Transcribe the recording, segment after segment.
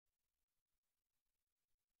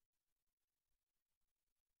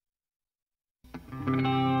When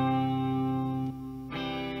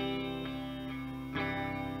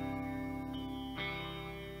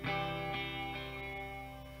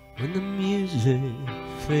the music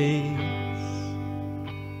fades,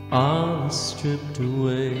 all is stripped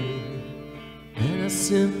away, and I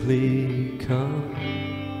simply come,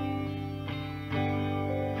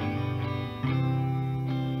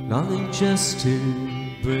 longing just to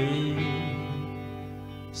bring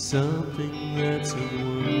something that's a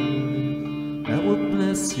word that will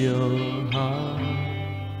bless your heart.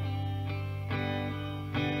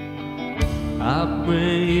 I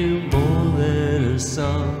bring you more than a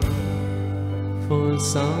song, for a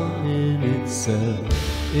song in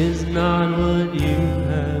itself is not what you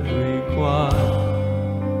have required.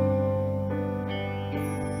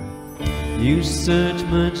 You search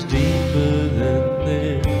much deeper than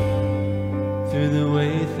this, through the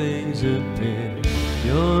way things appear.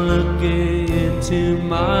 You're looking into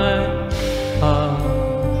my heart.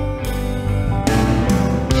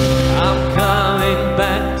 I'm coming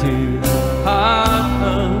back to the heart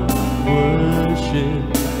of worship,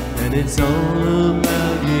 and it's all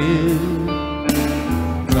about you.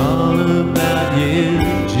 It's all about you,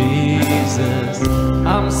 Jesus.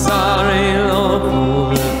 I'm sorry, Lord,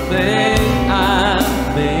 for the thing I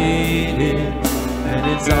made it, and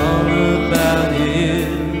it's all about you.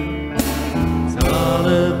 It's all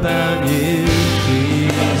about you,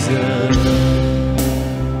 Jesus.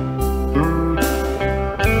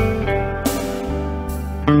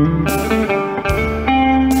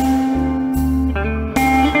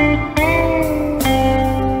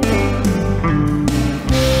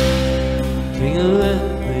 King of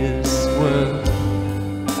this world,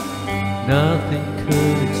 nothing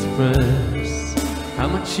could express how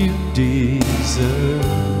much you deserve.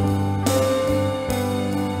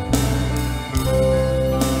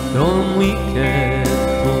 No one we can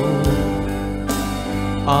hold,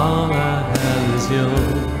 all I have is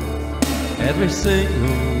yours, every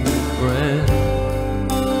single breath.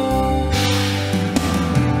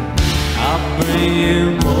 I'll bring you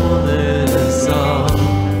more than a song,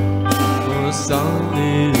 for a song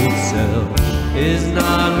in itself is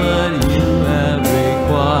not what you have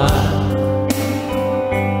required.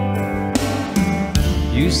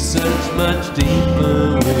 You search much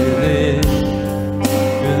deeper within,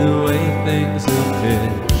 through the way things appear.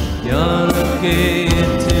 You're looking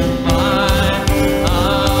into my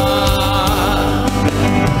heart.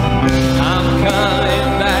 I'm coming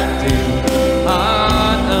back to the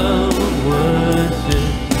heart of worship,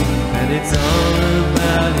 and it's all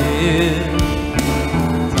about you.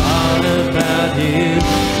 It's all about you,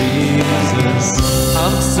 Jesus.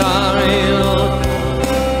 I'm sorry, Lord, for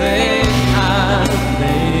the thing I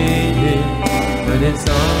made it, but it's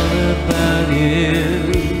all about you.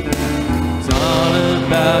 It's all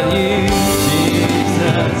about you,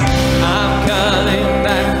 Jesus. I'm coming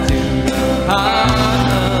back to the heart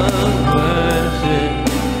of worship,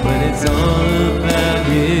 but it's all about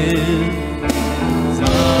you. It's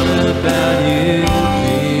all about you,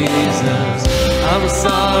 Jesus. I'm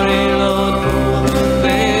sorry, Lord, for the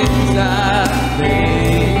things I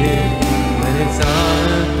made it, but it's all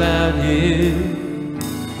about you.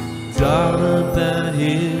 It's all about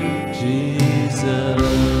you, Jesus.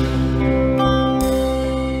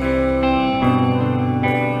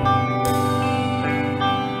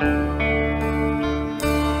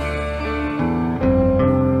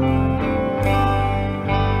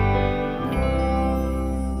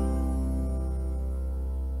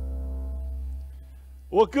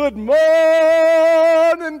 Well, good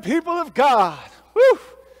morning, people of God. Whew.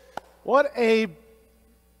 What a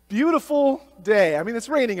beautiful day. I mean, it's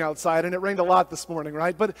raining outside, and it rained a lot this morning,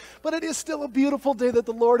 right? But it is still a beautiful day that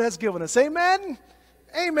the Lord has given us. Amen?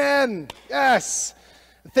 Amen. Yes.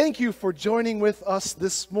 Thank you for joining with us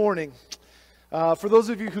this morning. For those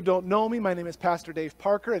of you who don't know me, my name is Pastor Dave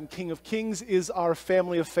Parker, and King of Kings is our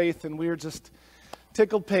family of faith, and we are just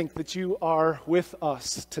tickled pink that you are with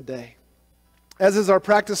us today. As is our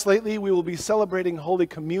practice lately, we will be celebrating Holy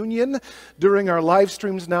Communion during our live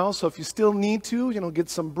streams now. So if you still need to, get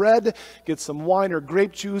some bread, get some wine or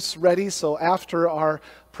grape juice ready. So after our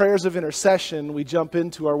prayers of intercession, we jump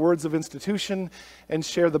into our words of institution and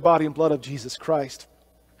share the body and blood of Jesus Christ.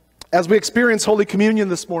 As we experience Holy Communion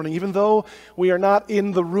this morning, even though we are not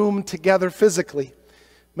in the room together physically,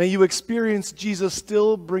 may you experience Jesus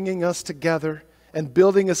still bringing us together and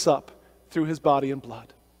building us up through his body and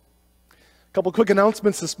blood. A couple quick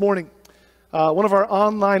announcements this morning. One of our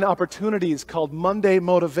online opportunities called Monday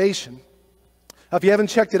Motivation. If you haven't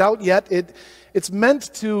checked it out yet, it's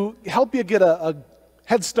meant to help you get a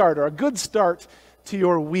head start or a good start to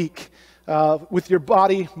your week. with your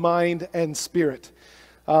body, mind, and spirit.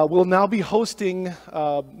 We'll now be hosting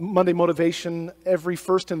Monday Motivation every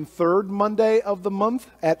first and third Monday of the month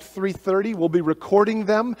at 3:30. We'll be recording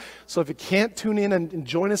them, so if you can't tune in and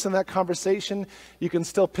join us in that conversation, you can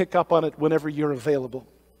still pick up on it whenever you're available.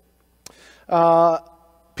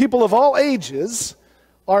 People of all ages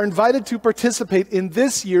are invited to participate in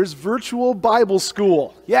this year's virtual Bible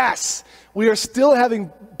school. Yes, we are still having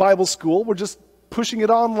Bible school. We're just pushing it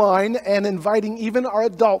online and inviting even our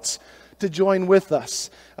adults to join with us.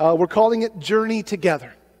 We're calling it Journey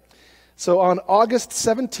Together. So on August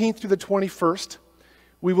 17th through the 21st,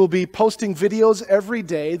 we will be posting videos every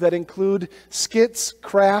day that include skits,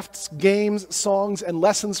 crafts, games, songs, and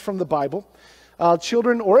lessons from the Bible.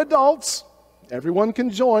 Children or adults, everyone can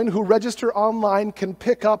join, who register online can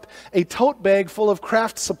pick up a tote bag full of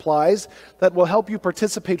craft supplies that will help you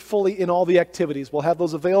participate fully in all the activities. We'll have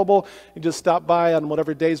those available. You just stop by on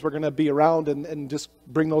whatever days we're going to be around and just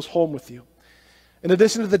bring those home with you. In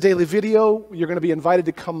addition to the daily video, you're going to be invited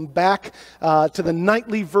to come back to the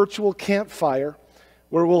nightly virtual campfire,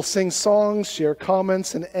 where we'll sing songs, share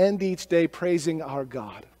comments, and end each day praising our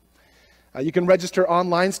God. You can register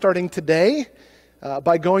online starting today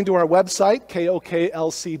by going to our website,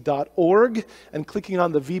 koklc.org, and clicking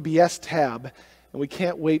on the VBS tab. And we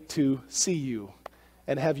can't wait to see you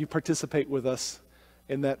and have you participate with us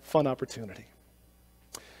in that fun opportunity.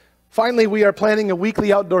 Finally, we are planning a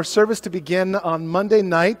weekly outdoor service to begin on Monday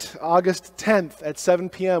night, August 10th at 7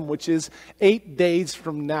 p.m., which is 8 days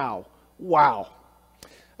from now. Wow.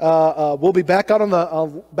 We'll be back out on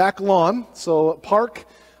the back lawn, so park.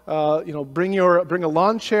 Bring a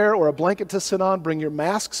lawn chair or a blanket to sit on. Bring your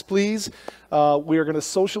masks, please. We are going to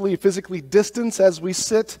socially, physically distance as we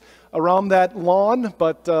sit around that lawn,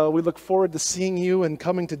 but we look forward to seeing you and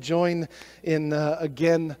coming to join in,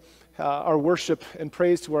 again, our worship and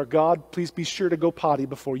praise to our God. Please be sure to go potty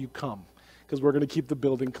before you come, because we're going to keep the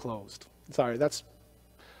building closed. Sorry, that's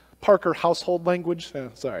Parker household language.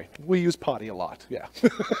 Sorry, we use potty a lot, yeah.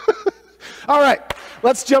 All right,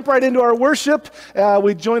 let's jump right into our worship.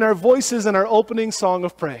 We join our voices in our opening song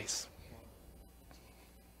of praise.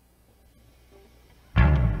 We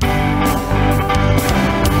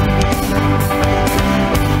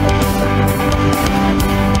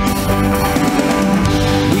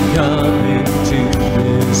come into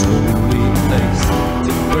this holy place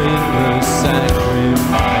to bring the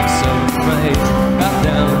sacrifice of praise. Bow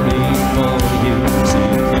down before you,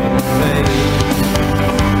 seek your face.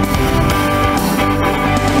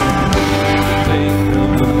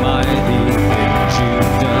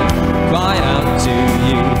 Cry out to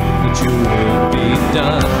you that your will be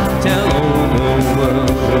done. Tell all the world,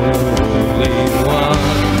 Holy One.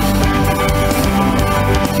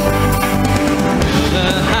 Fill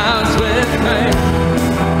the house with praise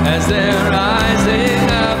as they're rising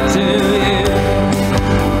up to you.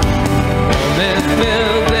 Come and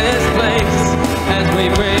fill this place as we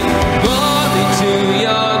bring glory to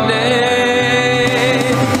your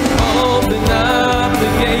name. Open up the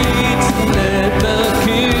gates and let the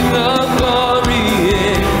King of glory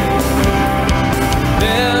in.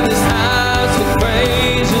 Fill this house with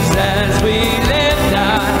praises as we lift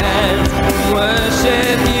our hands and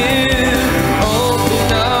worship you. Open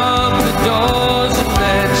up the doors and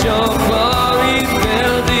let your glory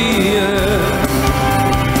fill the earth.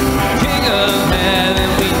 King of heaven,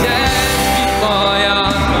 we dance before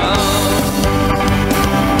your throne.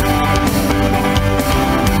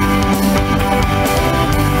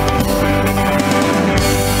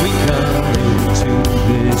 We come into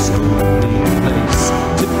this holy place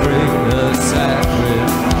to bring the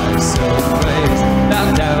sacrifice of praise. Bow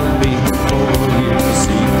down before you,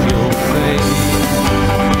 seek your face.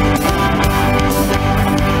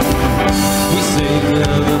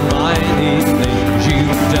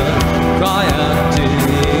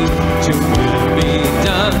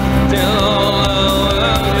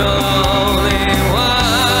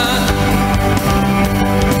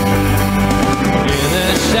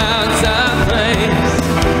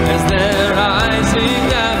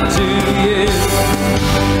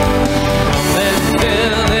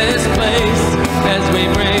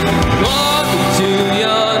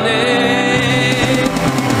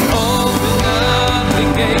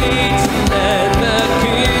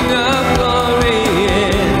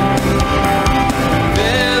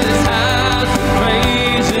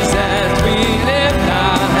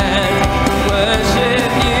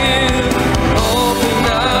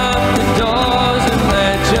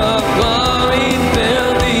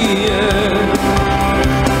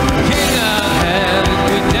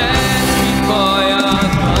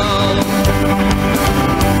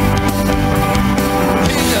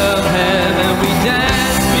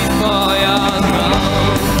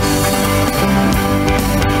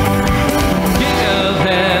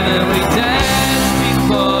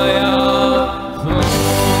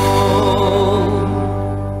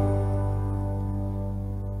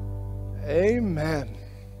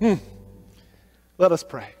 Let us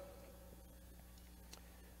pray.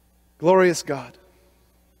 Glorious God,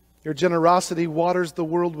 your generosity waters the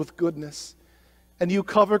world with goodness, and you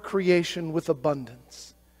cover creation with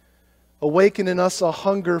abundance. Awaken in us a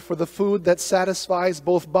hunger for the food that satisfies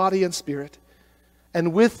both body and spirit,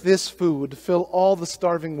 and with this food fill all the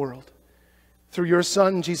starving world. Through your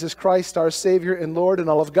Son, Jesus Christ, our Savior and Lord, and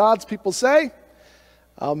all of God's people say,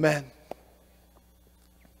 Amen.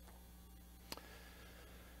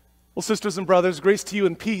 Well, sisters and brothers, grace to you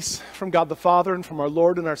and peace from God the Father and from our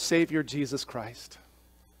Lord and our Savior, Jesus Christ.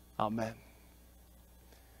 Amen.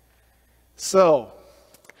 So,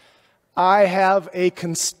 I have a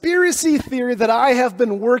conspiracy theory that I have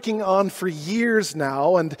been working on for years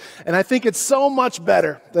now, and I think it's so much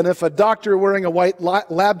better than if a doctor wearing a white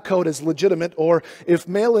lab coat is legitimate or if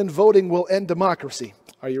mail-in voting will end democracy.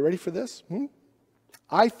 Are you ready for this?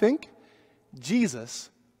 I think Jesus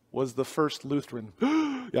was the first Lutheran.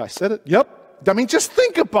 Yeah, I said it. Yep. I mean, just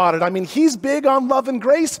think about it. I mean, he's big on love and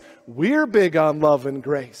grace. We're big on love and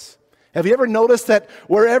grace. Have you ever noticed that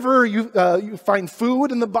wherever you find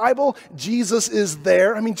food in the Bible, Jesus is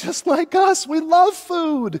there? I mean, just like us, we love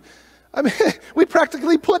food. I mean, we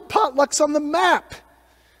practically put potlucks on the map.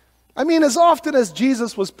 I mean, as often as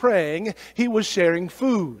Jesus was praying, he was sharing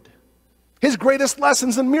food. His greatest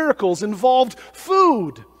lessons and miracles involved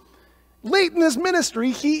food. Late in his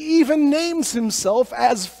ministry, he even names himself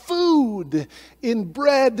as food in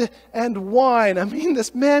bread and wine. I mean,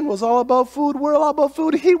 this man was all about food. We're all about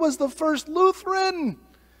food. He was the first Lutheran.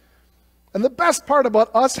 And the best part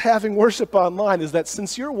about us having worship online is that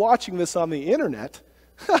since you're watching this on the internet,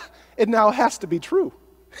 it now has to be true.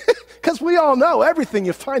 Because we all know everything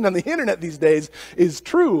you find on the internet these days is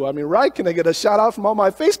true. I mean, right? Can I get a shout out from all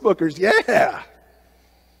my Facebookers? Yeah.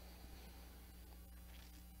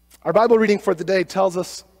 Our Bible reading for today tells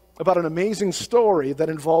us about an amazing story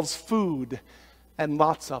that involves food and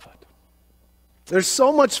lots of it. There's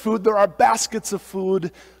so much food, there are baskets of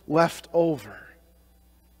food left over.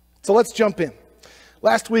 So let's jump in.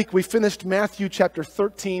 Last week we finished Matthew chapter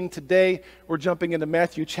 13. Today we're jumping into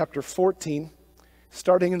Matthew chapter 14,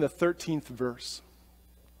 starting in the 13th verse.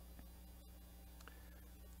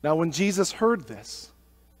 Now when Jesus heard this,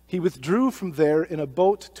 he withdrew from there in a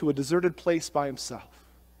boat to a deserted place by himself.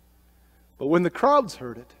 But when the crowds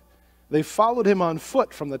heard it, they followed him on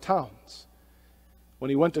foot from the towns. When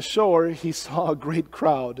he went ashore, he saw a great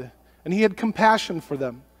crowd, and he had compassion for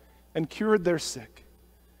them and cured their sick.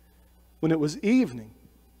 When it was evening,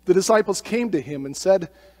 the disciples came to him and said,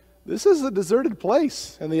 "This is a deserted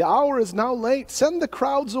place, and the hour is now late. Send the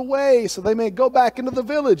crowds away so they may go back into the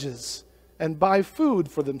villages and buy food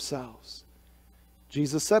for themselves."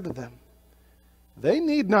 Jesus said to them, "They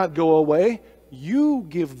need not go away. You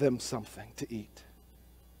give them something to eat."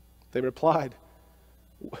 They replied,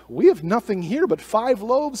 "We have nothing here but 5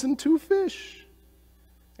 loaves and 2 fish.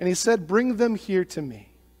 And he said, "Bring them here to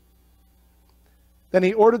me." Then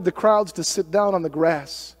he ordered the crowds to sit down on the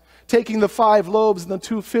grass. Taking the 5 loaves and the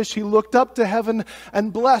 2 fish, he looked up to heaven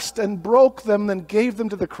and blessed and broke them and gave them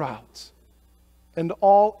to the crowds. And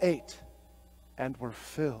all ate and were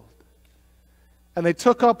filled. And they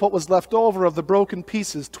took up what was left over of the broken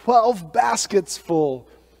pieces, 12 baskets full.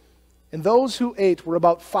 And those who ate were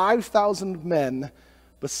about 5,000 men,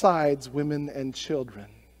 besides women and children.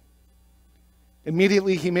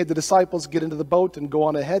 Immediately he made the disciples get into the boat and go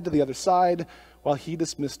on ahead to the other side while he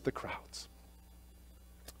dismissed the crowds.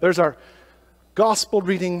 There's our gospel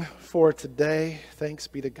reading for today. Thanks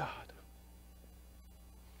be to God.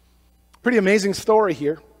 Pretty amazing story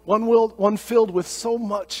here. One filled with so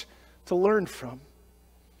much to learn from.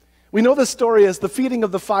 We know this story as the feeding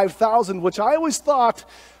of the 5,000, which I always thought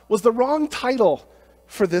was the wrong title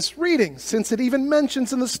for this reading, since it even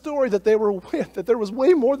mentions in the story that there was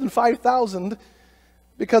way more than 5,000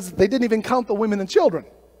 because they didn't even count the women and children.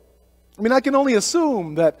 I mean, I can only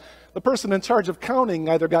assume that the person in charge of counting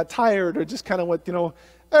either got tired or just kind of went,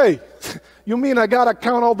 "Hey, you mean I got to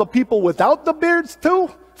count all the people without the beards too?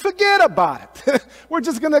 Forget about it. We're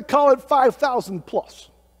just going to call it 5,000 plus."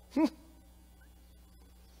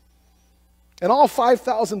 And all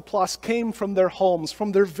 5,000 plus came from their homes,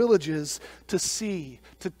 from their villages, to see,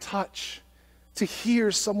 to touch, to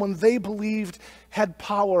hear someone they believed had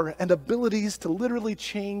power and abilities to literally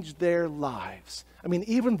change their lives. I mean,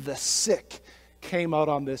 even the sick came out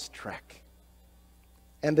on this trek.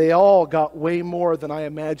 And they all got way more than I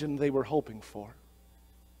imagined they were hoping for.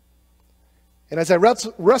 And as I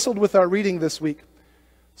wrestled with our reading this week,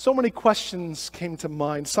 so many questions came to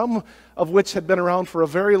mind, some of which had been around for a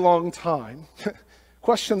very long time.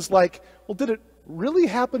 Questions like, well, did it really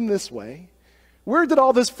happen this way? Where did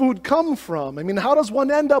all this food come from? I mean, how does one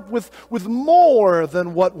end up with more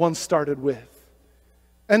than what one started with?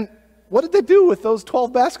 And what did they do with those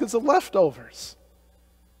 12 baskets of leftovers?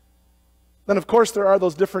 Then, of course, there are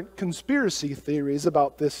those different conspiracy theories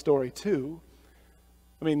about this story, too.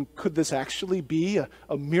 I mean, could this actually be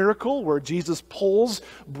a miracle where Jesus pulls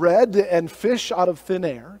bread and fish out of thin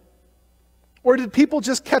air? Or did people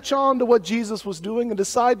just catch on to what Jesus was doing and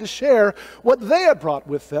decide to share what they had brought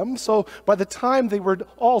with them? So by the time they were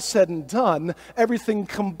all said and done, everything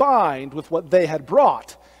combined with what they had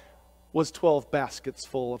brought was 12 baskets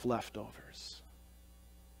full of leftovers.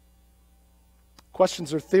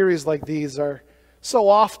 Questions or theories like these are so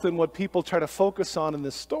often what people try to focus on in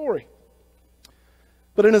this story.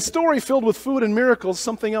 But in a story filled with food and miracles,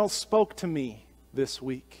 something else spoke to me this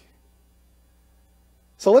week.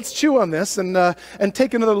 So let's chew on this and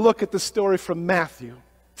take another look at the story from Matthew.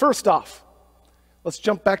 First off, let's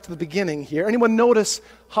jump back to the beginning here. Anyone notice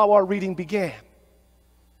how our reading began?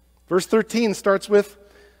 Verse 13 starts with,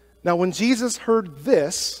 "Now when Jesus heard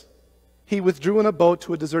this, he withdrew in a boat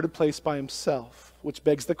to a deserted place by himself," which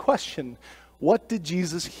begs the question, what did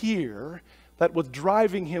Jesus hear that was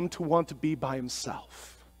driving him to want to be by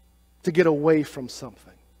himself, to get away from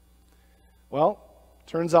something? Well,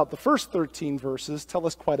 turns out the first 13 verses tell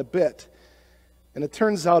us quite a bit. And it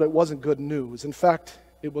turns out it wasn't good news. In fact,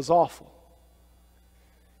 it was awful.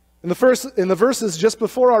 In the verses just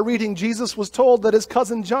before our reading, Jesus was told that his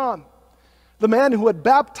cousin John, the man who had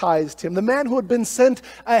baptized him, the man who had been sent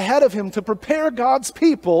ahead of him to prepare God's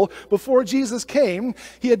people before Jesus came,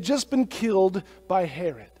 he had just been killed by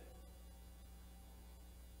Herod.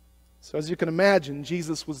 So as you can imagine,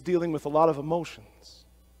 Jesus was dealing with a lot of emotions.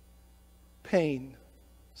 Pain,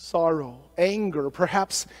 sorrow, anger,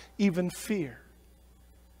 perhaps even fear.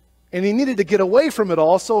 And he needed to get away from it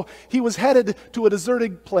all, so he was headed to a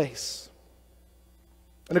deserted place.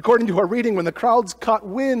 And according to our reading, when the crowds caught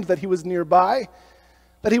wind that he was nearby,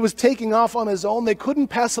 that he was taking off on his own, they couldn't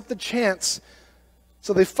pass up the chance.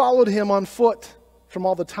 So they followed him on foot from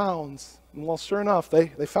all the towns. And well, sure enough, they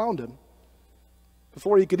found him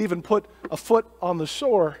before he could even put a foot on the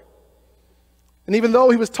shore. And even though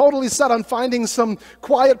he was totally set on finding some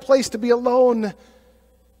quiet place to be alone,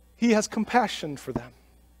 he has compassion for them,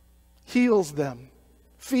 heals them,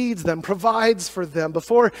 feeds them, provides for them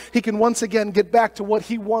before he can once again get back to what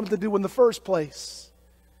he wanted to do in the first place.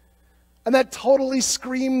 And that totally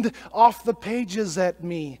screamed off the pages at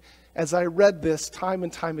me as I read this time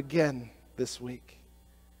and time again this week.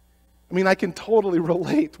 I mean, I can totally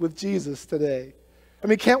relate with Jesus today. I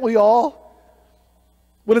mean, can't we all?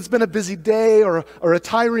 When it's been a busy day or a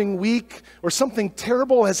tiring week or something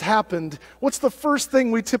terrible has happened, what's the first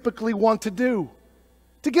thing we typically want to do?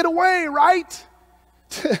 To get away, right?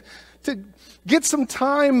 To get some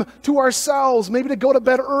time to ourselves, maybe to go to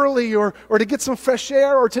bed early or to get some fresh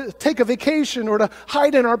air or to take a vacation or to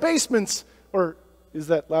hide in our basements. Or is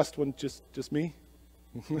that last one just me?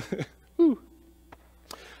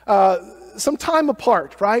 Some time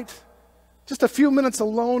apart, right? Just a few minutes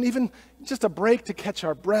alone, even just a break to catch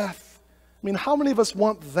our breath. I mean, how many of us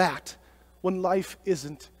want that when life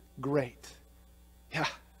isn't great? Yeah,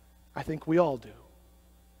 I think we all do.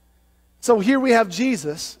 So here we have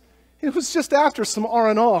Jesus. It was just after some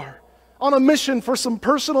R&R, on a mission for some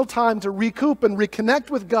personal time to recoup and reconnect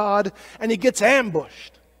with God, and he gets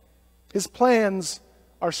ambushed. His plans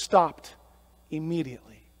are stopped immediately.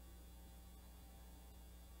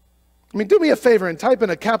 I mean, do me a favor and type in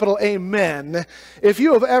a capital Amen if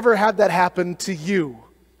you have ever had that happen to you.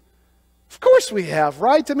 Of course we have,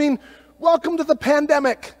 right? I mean, welcome to the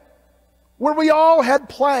pandemic, where we all had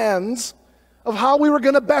plans of how we were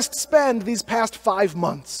going to best spend these past 5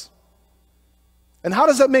 months. And how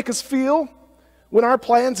does that make us feel when our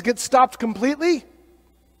plans get stopped completely?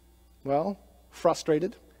 Well,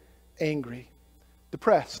 frustrated, angry,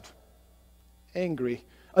 depressed, angry,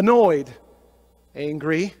 annoyed,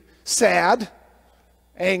 angry, sad,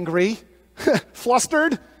 angry,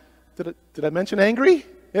 flustered. Did I mention angry?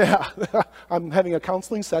 Yeah, I'm having a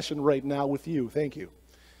counseling session right now with you. Thank you.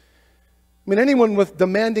 I mean, anyone with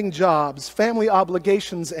demanding jobs, family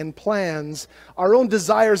obligations and plans, our own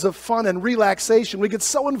desires of fun and relaxation, we get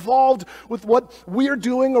so involved with what we're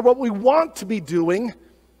doing or what we want to be doing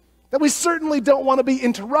that we certainly don't want to be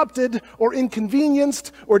interrupted or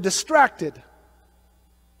inconvenienced or distracted.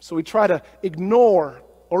 So we try to ignore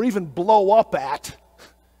or even blow up at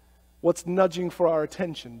what's nudging for our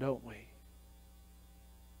attention, don't we?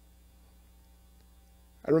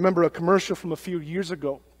 I remember a commercial from a few years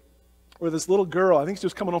ago where this little girl, I think she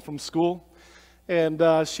was coming home from school, and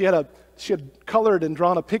she had colored and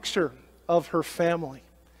drawn a picture of her family.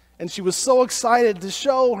 And she was so excited to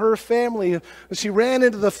show her family. She ran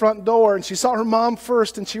into the front door and she saw her mom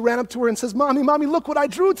first, and she ran up to her and says, "Mommy, Mommy, look what I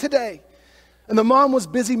drew today." And the mom was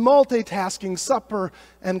busy multitasking supper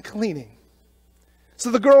and cleaning.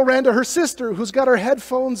 So the girl ran to her sister, who's got her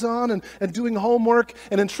headphones on and doing homework,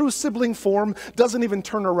 and in true sibling form, doesn't even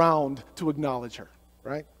turn around to acknowledge her,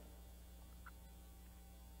 right?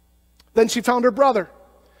 Then she found her brother,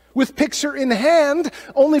 with picture in hand,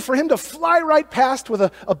 only for him to fly right past with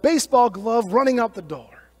a baseball glove running out the door.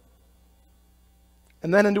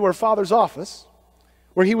 And then into her father's office,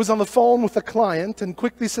 where he was on the phone with a client and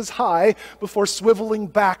quickly says hi before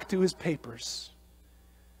swiveling back to his papers.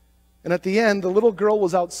 And at the end, the little girl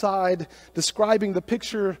was outside describing the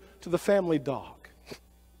picture to the family dog,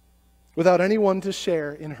 without anyone to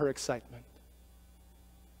share in her excitement.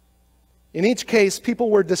 In each case, people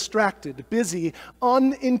were distracted, busy,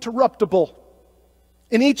 uninterruptible.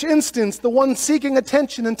 In each instance, the one seeking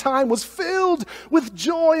attention and time was filled with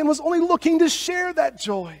joy and was only looking to share that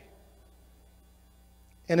joy.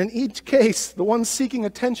 And in each case, the one seeking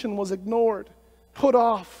attention was ignored, put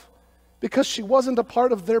off, because she wasn't a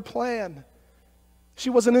part of their plan. She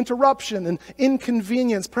was an interruption, an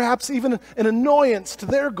inconvenience, perhaps even an annoyance to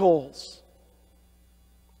their goals.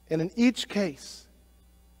 And in each case,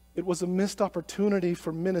 it was a missed opportunity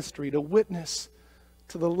for ministry to witness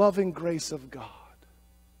to the loving grace of God.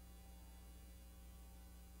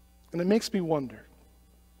 And it makes me wonder,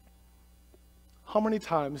 how many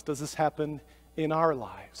times does this happen in our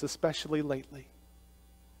lives, especially lately?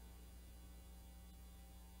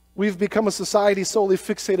 We've become a society solely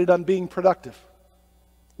fixated on being productive.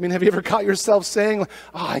 I mean, have you ever caught yourself saying,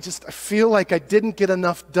 I feel like I didn't get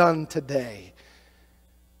enough done today?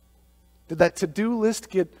 Did that to-do list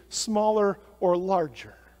get smaller or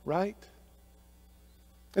larger, right?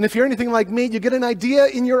 And if you're anything like me, you get an idea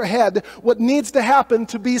in your head what needs to happen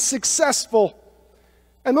to be successful.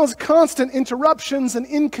 And those constant interruptions and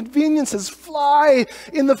inconveniences fly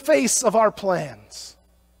in the face of our plans.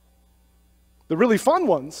 The really fun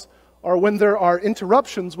ones are when there are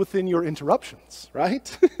interruptions within your interruptions,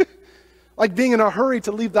 right? Like being in a hurry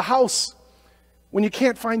to leave the house when you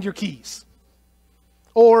can't find your keys.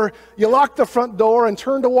 Or you lock the front door and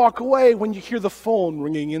turn to walk away when you hear the phone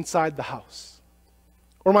ringing inside the house.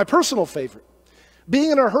 Or my personal favorite,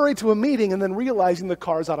 being in a hurry to a meeting and then realizing the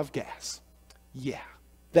car's out of gas. Yeah,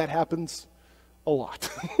 that happens a lot.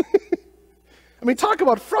 I mean, talk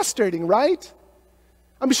about frustrating, right?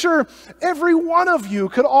 I'm sure every one of you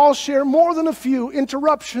could all share more than a few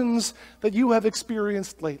interruptions that you have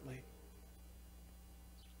experienced lately.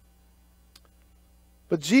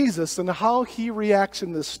 But Jesus and how he reacts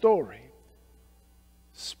in this story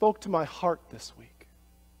spoke to my heart this week.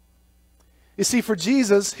 You see, for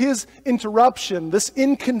Jesus, his interruption, this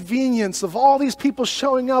inconvenience of all these people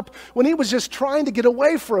showing up when he was just trying to get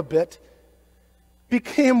away for a bit,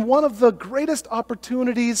 became one of the greatest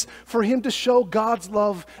opportunities for him to show God's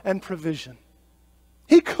love and provision.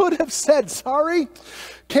 He could have said, "Sorry,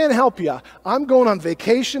 can't help you. I'm going on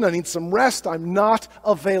vacation. I need some rest. I'm not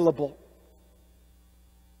available."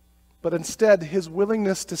 But instead, his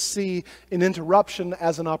willingness to see an interruption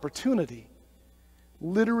as an opportunity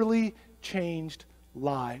literally changed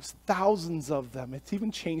lives. Thousands of them. It's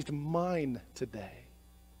even changed mine today.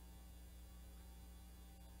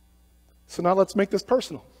 So now let's make this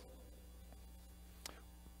personal.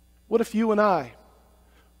 What if you and I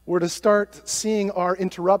were to start seeing our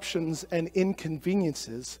interruptions and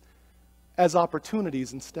inconveniences as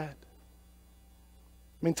opportunities instead?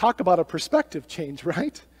 I mean, talk about a perspective change,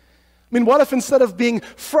 right? I mean, what if instead of being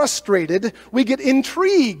frustrated, we get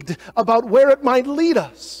intrigued about where it might lead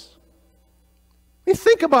us? I mean,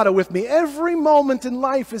 think about it with me. Every moment in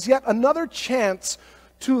life is yet another chance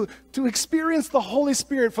to experience the Holy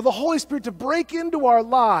Spirit, for the Holy Spirit to break into our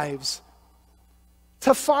lives,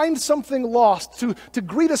 to find something lost, to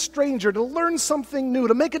greet a stranger, to learn something new,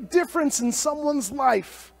 to make a difference in someone's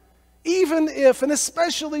life, even if and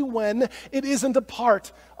especially when it isn't a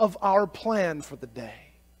part of our plan for the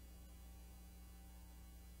day.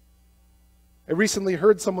 I recently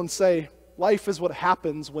heard someone say, life is what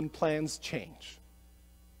happens when plans change.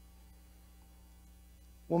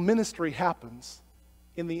 Well, ministry happens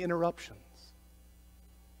in the interruptions.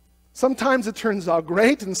 Sometimes it turns out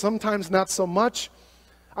great and sometimes not so much.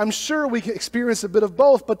 I'm sure we can experience a bit of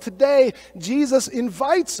both, but today Jesus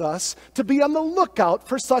invites us to be on the lookout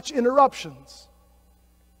for such interruptions,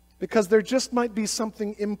 because there just might be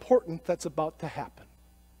something important that's about to happen.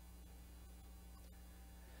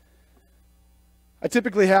 I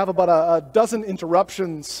typically have about a dozen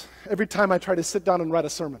interruptions every time I try to sit down and write a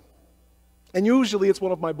sermon. And usually it's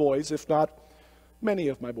one of my boys, if not many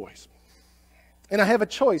of my boys. And I have a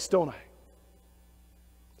choice, don't I?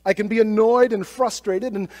 I can be annoyed and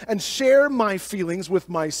frustrated and share my feelings with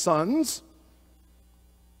my sons,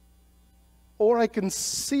 or I can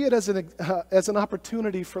see it as an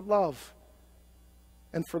opportunity for love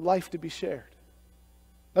and for life to be shared.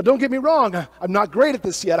 Now, don't get me wrong, I'm not great at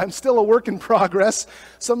this yet. I'm still a work in progress.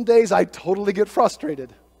 Some days I totally get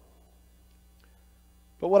frustrated.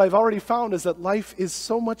 But what I've already found is that life is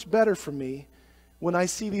so much better for me when I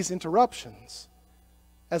see these interruptions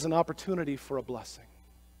as an opportunity for a blessing.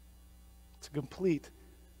 It's a complete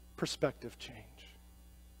perspective change.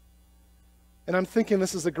 And I'm thinking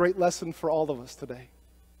this is a great lesson for all of us today,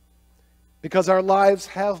 because our lives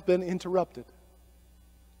have been interrupted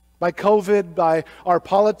by COVID, by our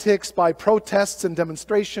politics, by protests and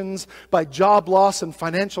demonstrations, by job loss and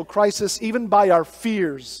financial crisis, even by our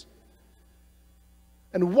fears.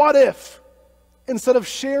 And what if, instead of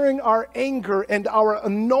sharing our anger and our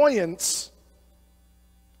annoyance,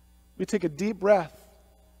 we take a deep breath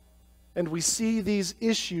and we see these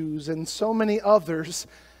issues and so many others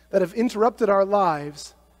that have interrupted our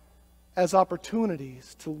lives as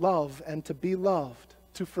opportunities to love and to be loved,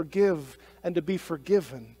 to forgive and to be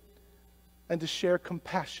forgiven, and to share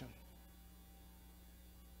compassion.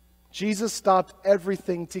 Jesus stopped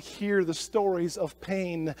everything to hear the stories of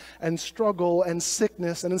pain and struggle and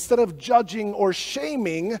sickness, and instead of judging or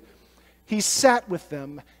shaming, he sat with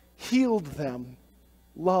them, healed them,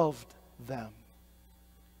 loved them.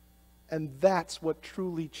 And that's what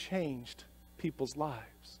truly changed people's lives.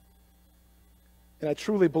 And I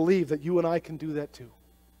truly believe that you and I can do that too.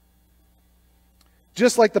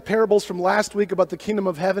 Just like the parables from last week about the kingdom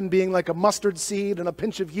of heaven being like a mustard seed and a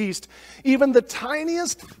pinch of yeast, even the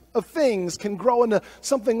tiniest of things can grow into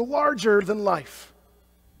something larger than life.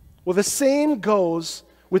 Well, the same goes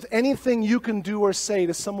with anything you can do or say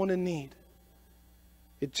to someone in need.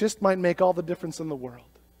 It just might make all the difference in the world,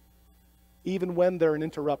 even when they're an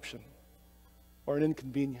interruption or an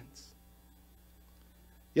inconvenience.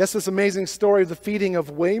 Yes, this amazing story of the feeding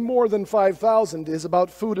of way more than 5,000 is about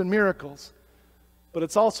food and miracles. But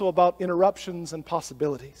it's also about interruptions and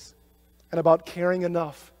possibilities, and about caring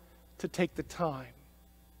enough to take the time.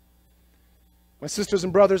 My sisters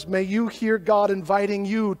and brothers, may you hear God inviting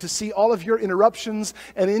you to see all of your interruptions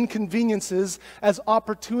and inconveniences as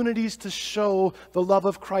opportunities to show the love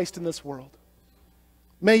of Christ in this world.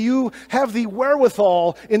 May you have the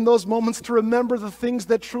wherewithal in those moments to remember the things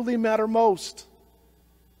that truly matter most.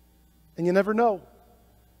 And you never know.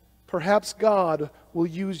 Perhaps God will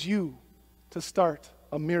use you to start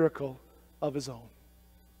a miracle of His own.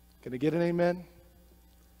 Can I get an amen?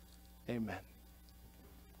 Amen.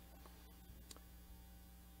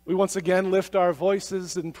 We once again lift our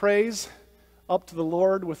voices in praise up to the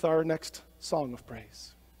Lord with our next song of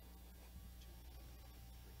praise.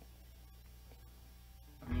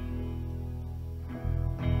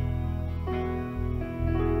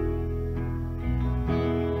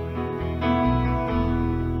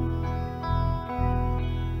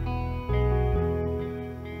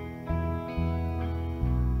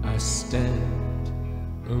 Stand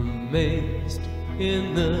amazed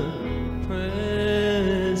in the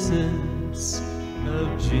presence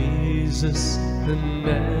of Jesus the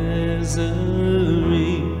Nazarene.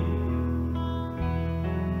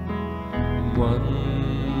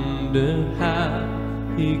 Wonder how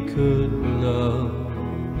He could love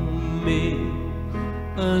me,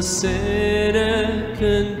 a sinner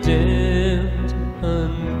condemned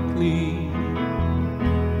unclean.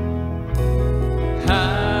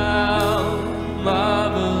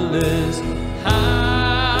 Marvelous,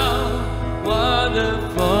 how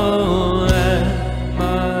wonderful that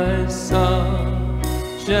my song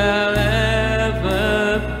shall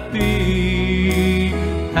ever be.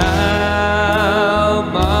 How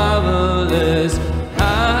marvelous,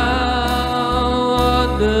 how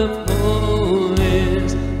wonderful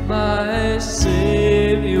is my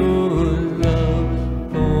Savior's love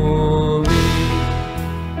for me.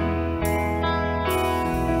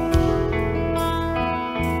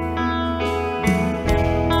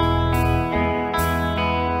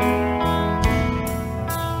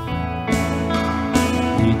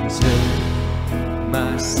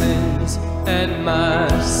 My sins and my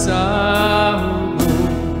sorrows,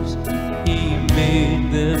 He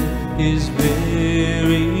made them His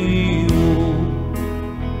very own.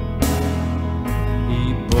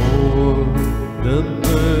 He bore the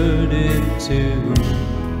burden to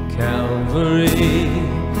Calvary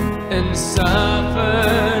and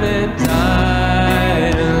suffered and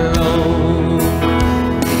died alone.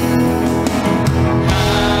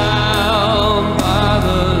 How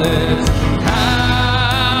marvelous,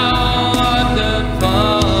 how wonderful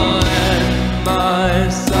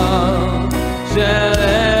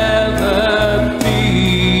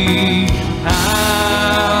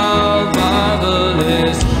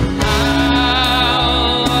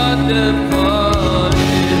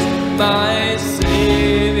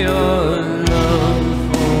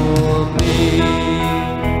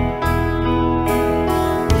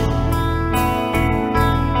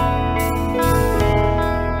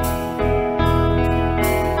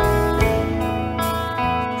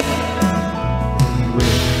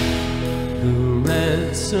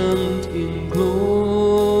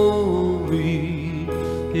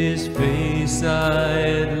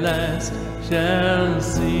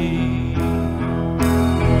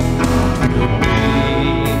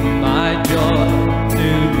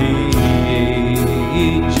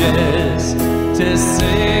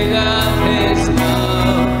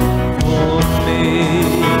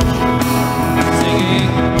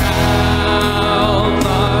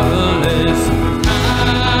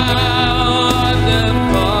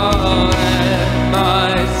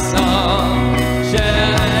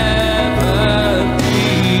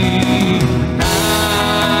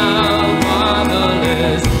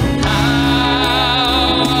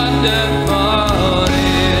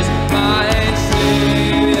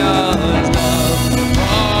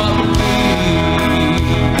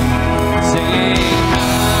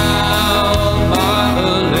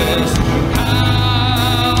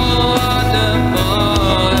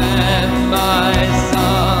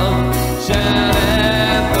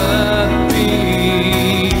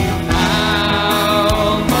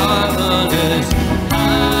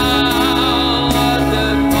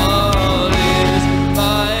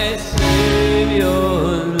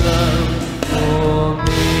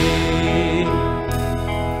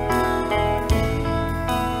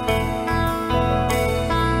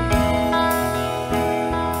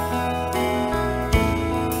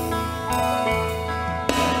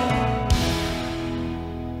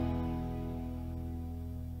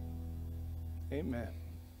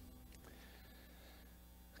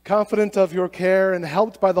Confident of your care and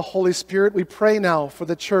helped by the Holy Spirit, we pray now for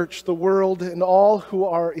the church, the world, and all who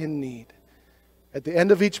are in need. At the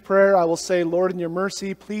end of each prayer, I will say, Lord, in your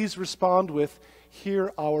mercy, please respond with,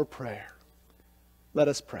 hear our prayer. Let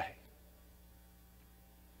us pray.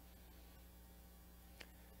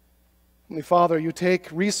 Heavenly Father, you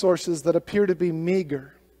take resources that appear to be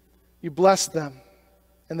meager, you bless them,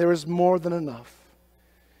 and there is more than enough.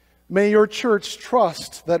 May your church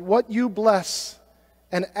trust that what you bless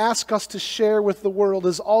and ask us to share with the world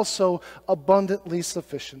is also abundantly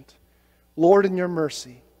sufficient. Lord, in your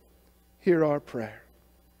mercy, hear our prayer.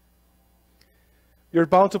 Your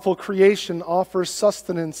bountiful creation offers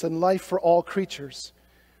sustenance and life for all creatures.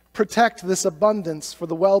 Protect this abundance for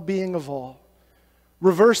the well-being of all.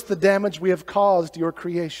 Reverse the damage we have caused your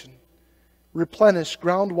creation. Replenish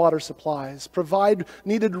groundwater supplies. Provide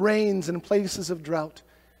needed rains in places of drought.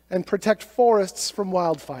 And protect forests from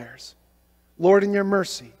wildfires. Lord, in your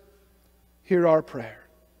mercy, hear our prayer.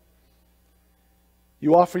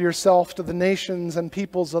 You offer yourself to the nations and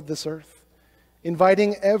peoples of this earth,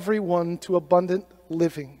 inviting everyone to abundant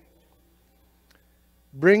living.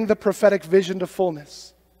 Bring the prophetic vision to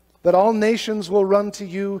fullness, that all nations will run to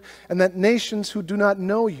you, and that nations who do not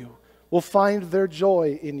know you will find their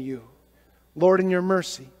joy in you. Lord, in your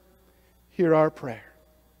mercy, hear our prayer.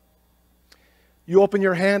 You open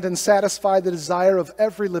your hand and satisfy the desire of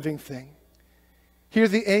every living thing. Hear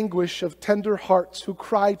the anguish of tender hearts who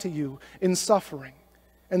cry to you in suffering,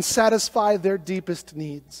 and satisfy their deepest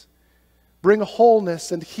needs. Bring wholeness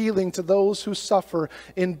and healing to those who suffer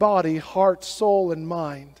in body, heart, soul, and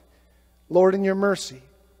mind. Lord, in your mercy,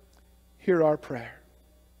 hear our prayer.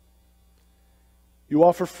 You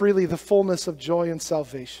offer freely the fullness of joy and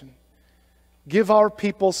salvation. Give our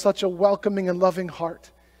people such a welcoming and loving heart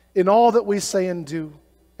in all that we say and do,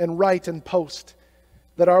 and write and post,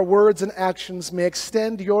 that our words and actions may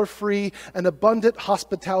extend your free and abundant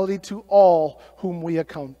hospitality to all whom we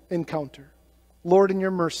encounter. Lord, in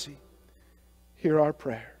your mercy, hear our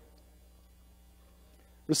prayer.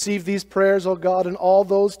 Receive these prayers, O God, and all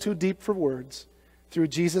those too deep for words, through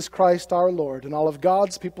Jesus Christ our Lord, and all of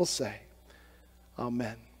God's people say,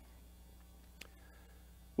 Amen.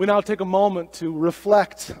 We now take a moment to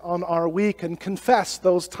reflect on our week and confess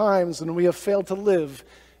those times when we have failed to live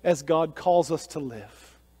as God calls us to live.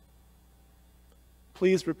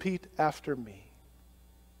 Please repeat after me.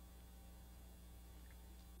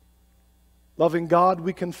 Loving God,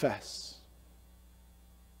 we confess.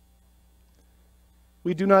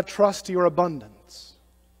 We do not trust your abundance,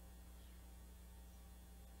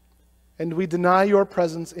 and we deny your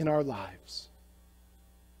presence in our lives.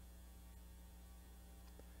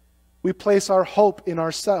 We place our hope in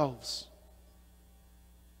ourselves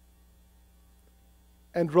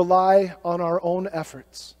and rely on our own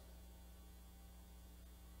efforts.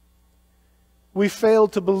 We fail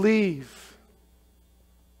to believe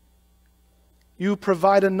you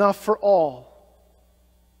provide enough for all.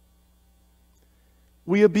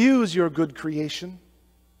 We abuse your good creation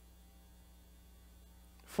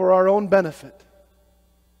for our own benefit.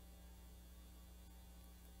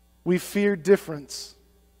 We fear difference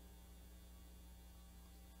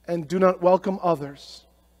and do not welcome others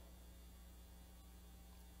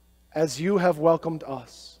as you have welcomed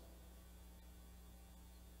us.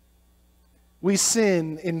 We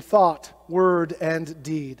sin in thought, word, and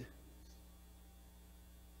deed.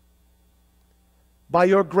 By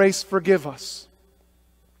your grace, forgive us.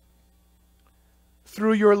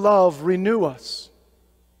 Through your love, renew us.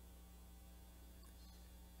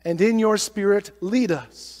 And in your Spirit, lead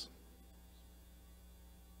us,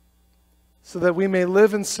 so that we may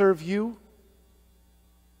live and serve you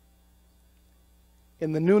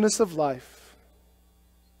in the newness of life.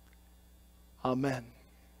 Amen.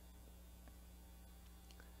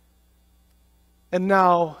 And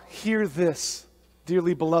now, hear this,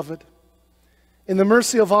 dearly beloved. In the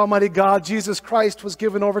mercy of Almighty God, Jesus Christ was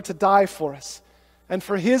given over to die for us. And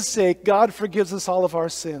for His sake, God forgives us all of our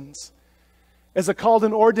sins. As a called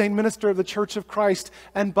and ordained minister of the Church of Christ,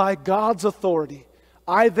 and by God's authority,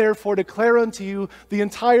 I therefore declare unto you the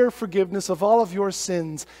entire forgiveness of all of your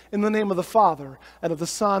sins in the name of the Father, and of the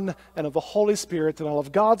Son, and of the Holy Spirit, and all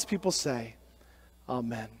of God's people say,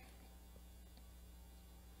 Amen.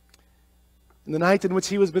 In the night in which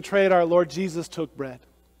He was betrayed, our Lord Jesus took bread.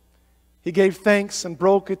 He gave thanks and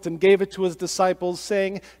broke it and gave it to His disciples,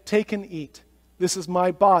 saying, Take and eat. This is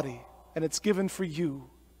my body, and it's given for you.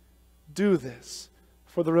 Do this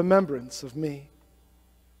for the remembrance of me.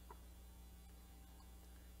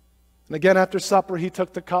 And again after supper, He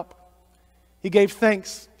took the cup. He gave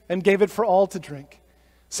thanks and gave it for all to drink,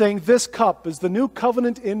 saying, This cup is the new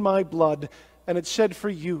covenant in my blood, and it's shed for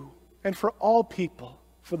you and for all people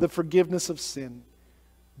for the forgiveness of sin.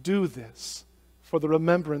 Do this for the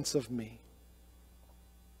remembrance of me.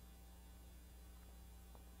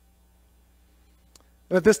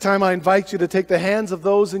 And at this time, I invite you to take the hands of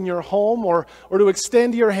those in your home or to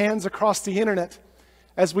extend your hands across the internet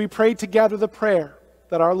as we pray together the prayer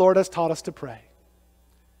that our Lord has taught us to pray.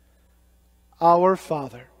 Our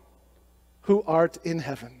Father, who art in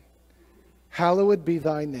heaven, hallowed be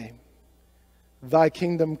thy name. Thy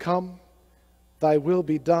kingdom come, thy will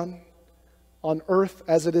be done, on earth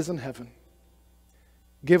as it is in heaven.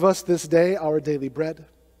 Give us this day our daily bread,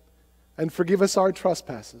 and forgive us our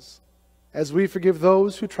trespasses, as we forgive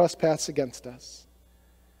those who trespass against us.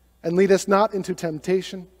 And lead us not into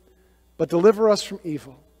temptation, but deliver us from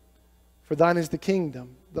evil. For thine is the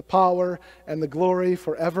kingdom, the power, and the glory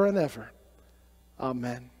forever and ever.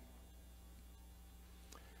 Amen.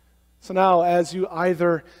 So now, as you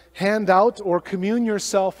either hand out or commune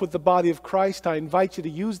yourself with the body of Christ, I invite you to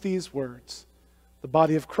use these words: the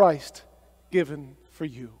body of Christ given for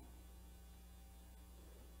you.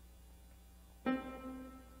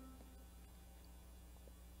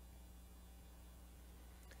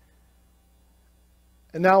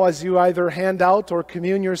 And now, as you either hand out or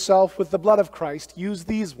commune yourself with the blood of Christ, use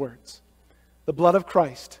these words: the blood of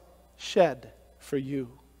Christ shed for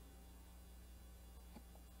you.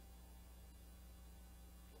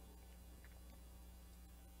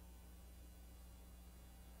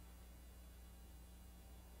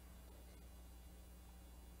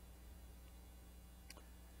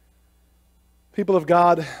 People of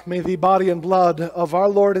God, may the body and blood of our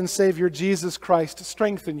Lord and Savior Jesus Christ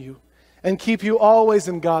strengthen you and keep you always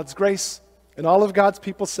in God's grace. And all of God's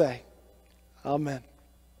people say, Amen.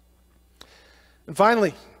 And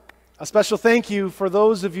finally, a special thank you for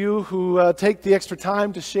those of you who take the extra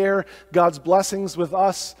time to share God's blessings with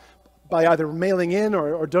us by either mailing in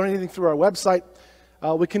or donating through our website.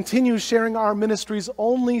 We continue sharing our ministries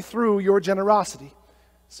only through your generosity.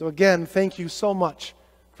 So again, thank you so much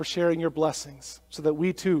for sharing your blessings so that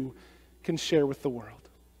we too can share with the world.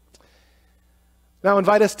 Now I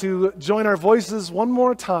invite us to join our voices one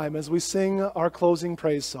more time as we sing our closing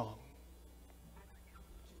praise song.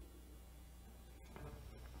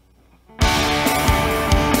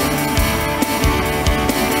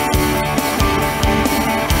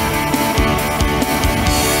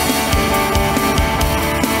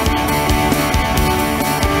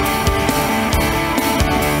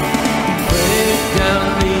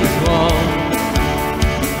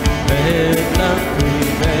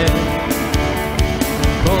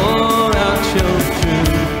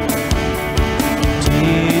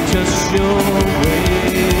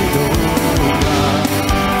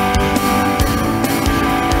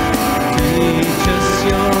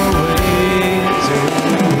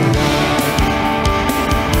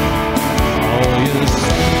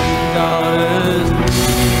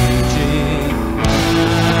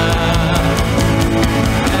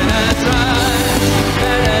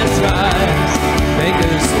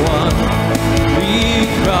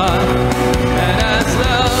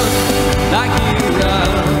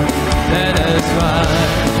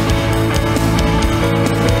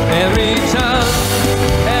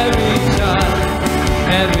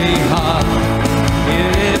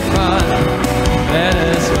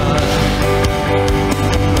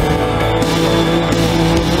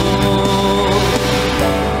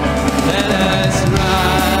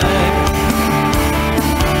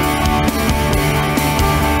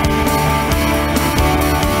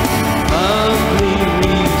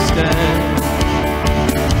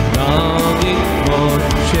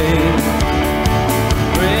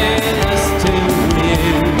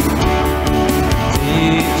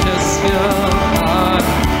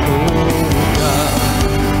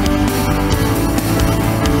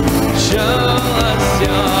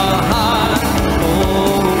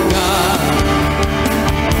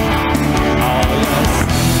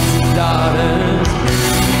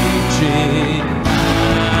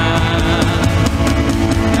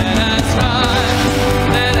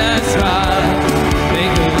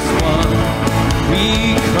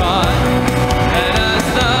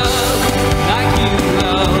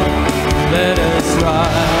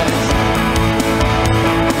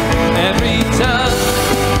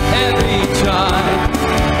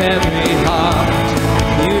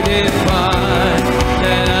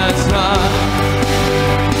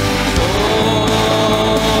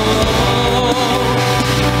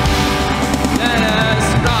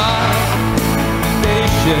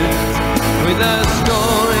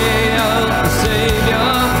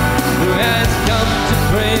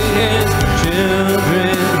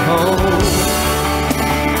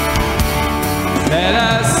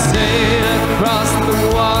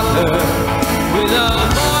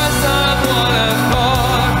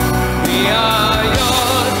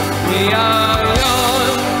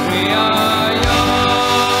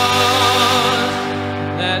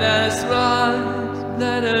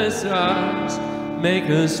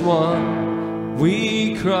 us one.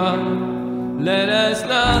 We cry, let us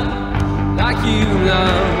love like you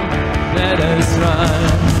love. Let us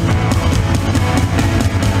run.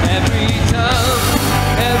 Every tongue,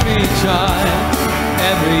 every child,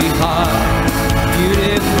 every heart,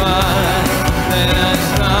 unified. Let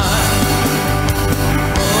us run.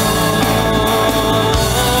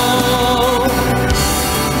 Oh,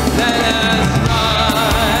 let us run.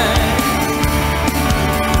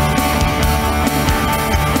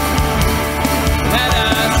 Let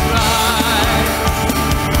us run.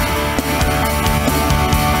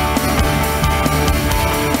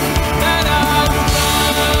 Let us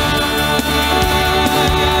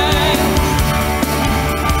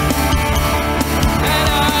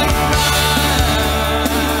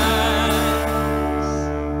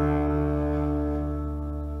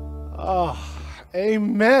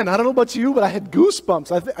Amen. I don't know about you, but I had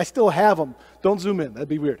goosebumps. I still have them. Don't zoom in. That'd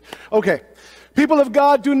be weird. Okay. People of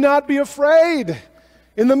God, do not be afraid.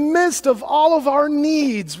 In the midst of all of our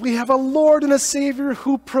needs, we have a Lord and a Savior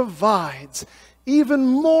who provides even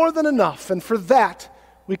more than enough. And for that,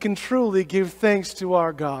 we can truly give thanks to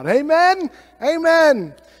our God. Amen.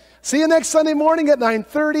 Amen. See you next Sunday morning at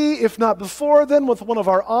 9:30, if not before then, with one of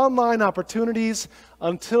our online opportunities.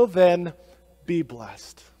 Until then, be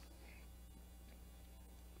blessed.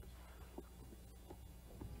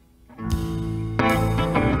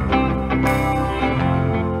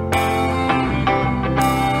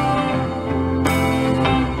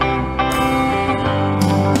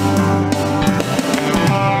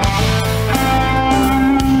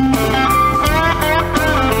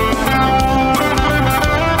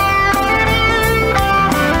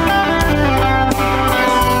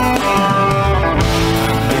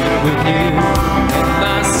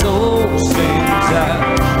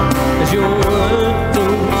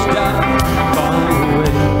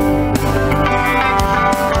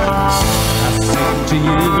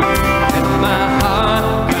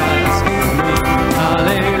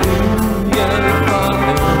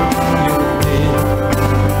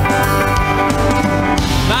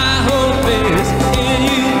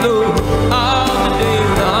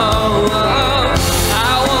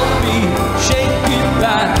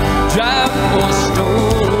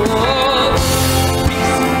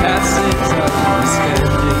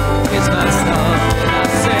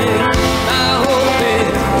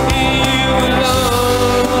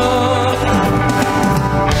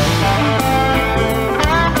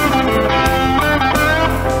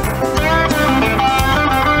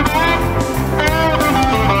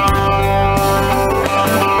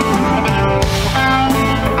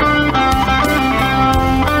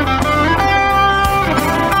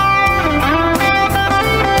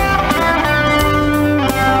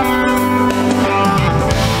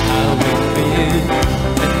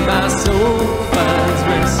 soul finds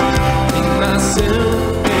rest in my soul.